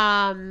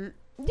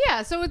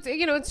 yeah. So it's,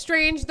 it's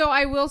strange, though.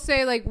 I will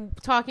say, like,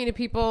 talking to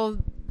people,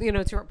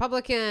 to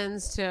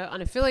Republicans, to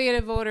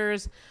unaffiliated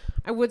voters,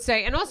 I would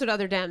say, and also to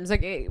other Dems,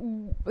 like,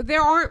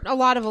 there aren't a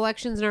lot of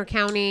elections in our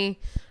county.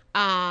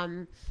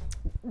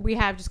 We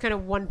have just kind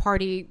of one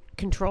party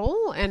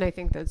control, and I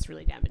think that's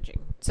really damaging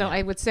So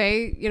I would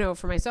say,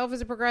 for myself as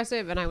a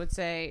progressive, and I would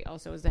say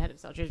also as the head of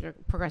South Jersey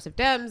Progressive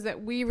Dems,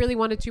 that we really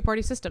want a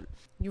two-party system.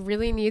 You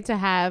really need to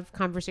have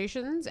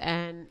conversations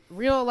and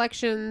real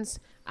elections.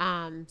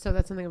 So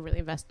that's something I'm really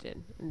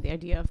invested in the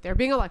idea of there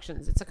being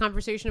elections. It's a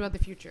conversation about the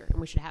future, and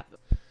we should have them.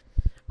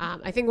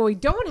 I think when we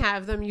don't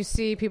have them, you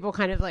see people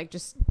kind of like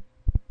just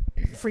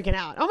freaking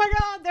out. Oh my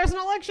God, there's an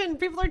election.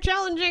 People are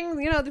challenging,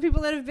 the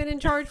people that have been in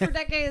charge for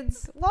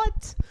decades.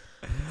 What?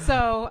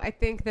 So I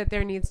think that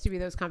there needs to be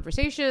those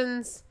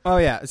conversations. Oh,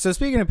 yeah. So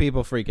speaking of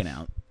people freaking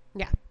out.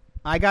 Yeah.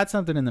 I got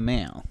something in the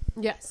mail.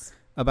 Yes.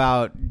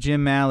 About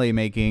Jim Malley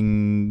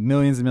making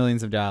millions and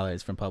millions of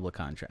dollars from public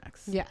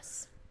contracts.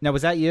 Yes. Now,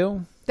 was that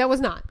you? That was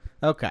not.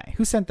 Okay.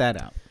 Who sent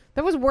that out?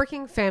 That was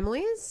Working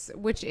Families,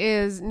 which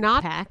is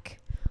not PAC.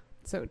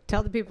 So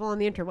tell the people on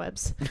the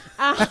interwebs.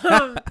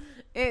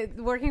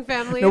 Working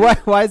Families. Now,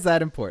 why is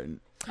that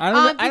important?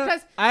 I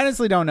Because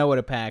honestly don't know what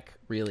a PAC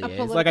really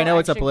is. Like, I know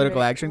it's a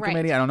political action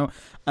committee. I don't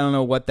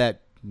know what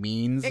that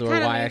means or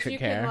why I should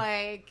care.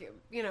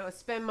 Can,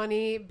 spend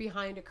money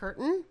behind a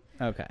curtain.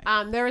 Okay.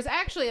 There is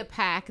actually a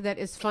PAC that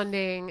is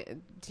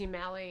funding Team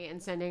Malley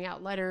and sending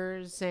out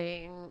letters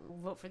saying,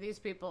 vote for these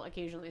people,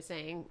 occasionally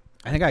saying,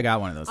 I think I got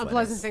one of those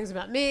unpleasant letters. things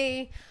about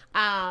me.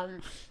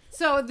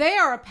 So they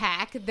are a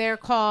PAC. They're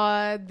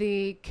called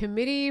the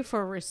Committee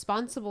for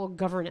Responsible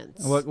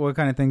Governance. What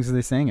kind of things are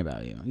they saying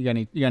about you? You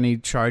got any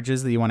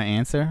charges that you want to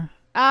answer?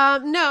 No,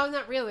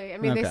 not really. I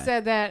mean, Okay. They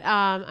said that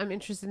I'm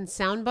interested in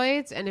sound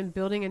bites and in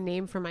building a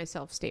name for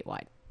myself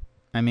statewide.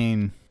 I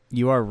mean,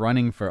 you are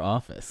running for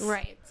office.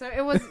 Right. So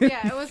it was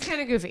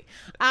kind of goofy.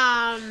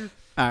 Right.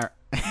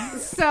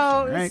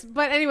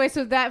 But anyway,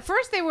 so that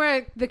first they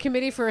were the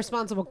Committee for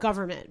Responsible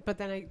Government, but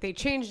then they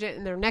changed it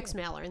in their next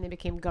mailer and they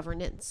became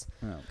Governance.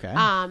 Okay.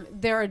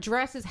 Their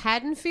address is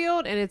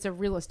Haddonfield and it's a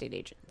real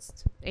estate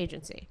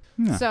agency.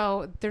 Yeah.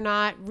 So they're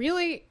not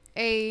really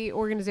a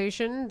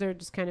organization. They're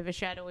just kind of a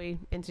shadowy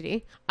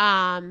entity.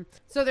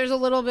 So there's a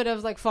little bit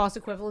of like false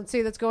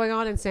equivalency that's going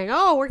on and saying,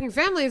 oh, Working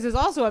Families is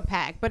also a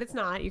PAC, but it's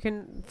not. You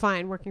can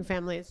find Working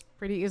Families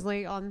pretty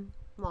easily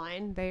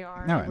online. They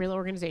are a real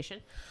organization.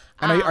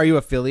 And are you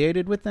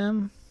affiliated with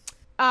them?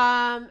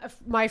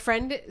 My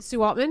friend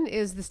Sue Altman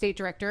is the state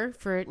director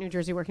for New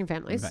Jersey Working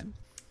Families. Okay.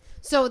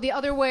 So the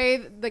other way,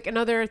 like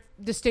another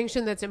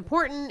distinction that's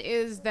important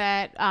is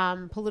that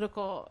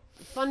political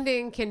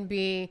funding can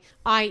be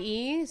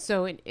IE,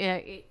 so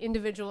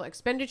individual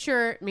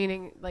expenditure,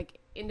 meaning like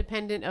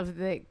independent of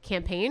the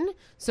campaign.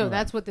 So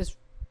that's what this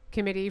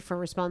Committee for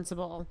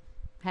Responsible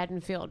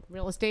Haddonfield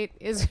Real Estate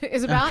is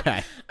about,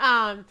 okay.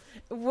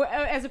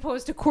 As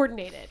opposed to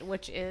coordinated,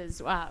 which is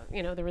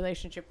the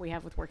relationship we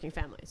have with Working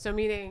Families. So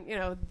meaning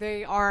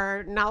they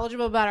are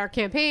knowledgeable about our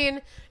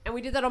campaign, and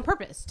we did that on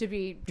purpose to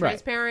be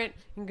transparent.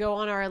 You can go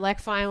on our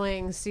elect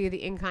filings, see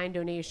the in-kind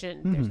donation.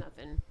 Mm-hmm. There's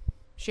nothing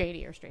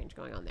shady or strange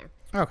going on there.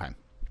 Okay.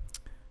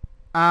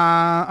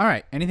 All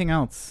right. Anything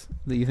else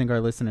that you think our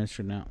listeners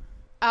should know?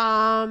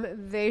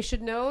 They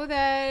should know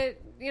that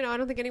I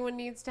don't think anyone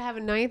needs to have a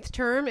 9th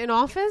term in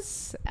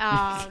office.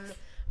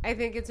 I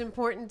think it's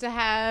important to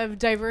have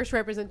diverse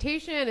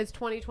representation. It's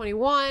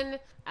 2021.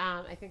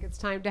 I think it's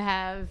time to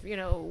have,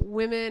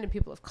 women and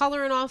people of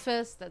color in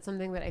office. That's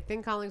something that I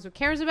think Collingswood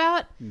cares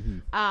about.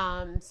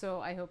 Mm-hmm.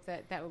 So I hope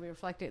that will be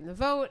reflected in the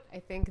vote. I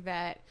think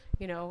that,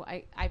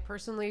 I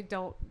personally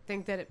don't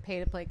think that a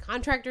pay-to-play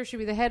contractor should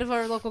be the head of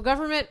our local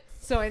government.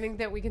 So I think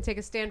that we can take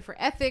a stand for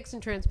ethics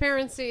and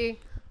transparency.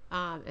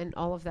 And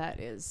all of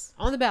that is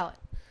on the ballot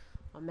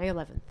on May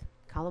 11th,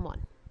 column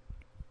 1.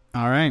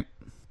 All right.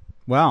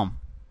 Well,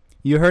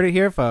 you heard it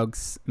here,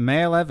 folks.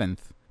 May 11th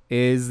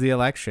is the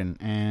election,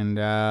 and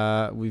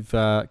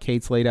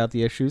Kate's laid out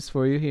the issues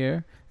for you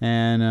here,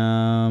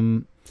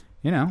 and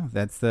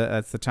that's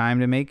the time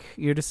to make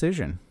your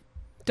decision.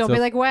 Don't be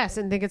like Wes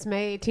and think it's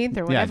May 18th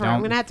or whatever. I'm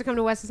going to have to come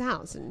to Wes's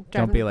house and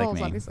drive him to the polls,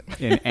 me obviously.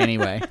 In any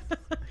way.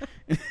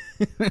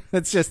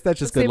 That's just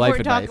good life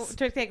advice.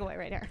 Takeaway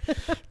right here.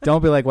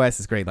 Don't be like Wes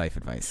is great life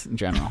advice in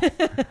general.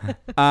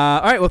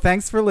 All right. Well,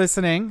 thanks for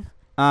listening.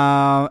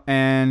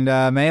 And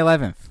May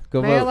 11th.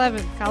 Go vote. May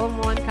 11th. Column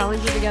 1.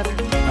 Collingswood together.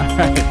 All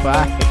right.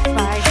 Bye.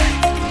 Bye.